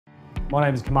My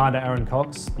name is Commander Aaron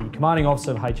Cox, the Commanding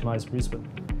Officer of HMAS Brisbane.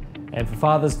 And for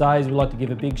Father's Days, we'd like to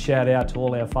give a big shout out to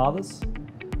all our fathers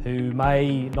who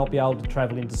may not be able to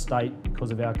travel interstate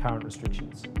because of our current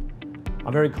restrictions.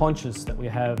 I'm very conscious that we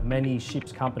have many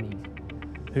ships companies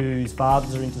whose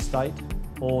fathers are interstate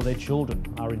or their children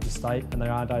are interstate and they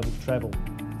aren't able to travel.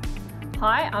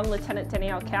 Hi, I'm Lieutenant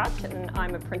Danielle Couch and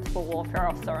I'm a Principal Warfare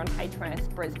Officer on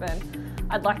HMAS Brisbane.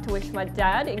 I'd like to wish my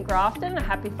dad in Grafton a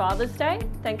happy Father's Day.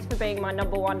 Thanks for being my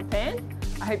 #1 fan.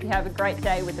 I hope you have a great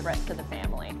day with the rest of the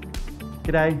family.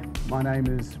 G'day, my name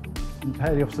is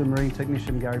Petty Officer Marine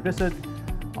Technician Gary Bissett.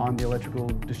 I'm the Electrical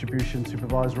Distribution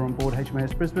Supervisor on board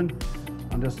HMAS Brisbane.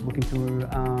 I'm just looking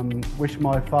to wish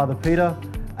my father Peter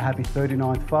a happy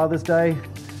 39th Father's Day.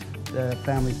 The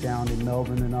family's down in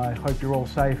Melbourne and I hope you're all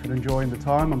safe and enjoying the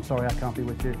time. I'm sorry I can't be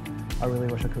with you. I really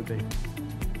wish I could be.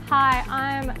 Hi,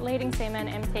 I'm Leading Seaman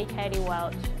MT Katie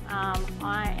Welch.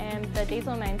 I am the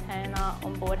diesel maintainer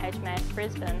on board HMAS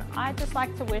Brisbane. I'd just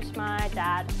like to wish my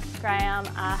dad, Graham,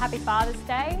 a happy Father's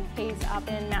Day. He's up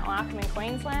in Mount Larkham in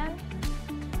Queensland.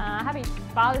 Happy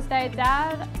Father's Day,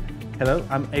 Dad. Hello,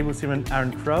 I'm Able Seaman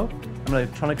Aaron Crow. I'm an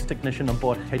electronics technician on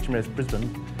board HMAS Brisbane.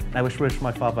 And I wish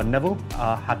my father Neville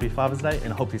a happy Father's Day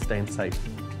and I hope he's staying safe.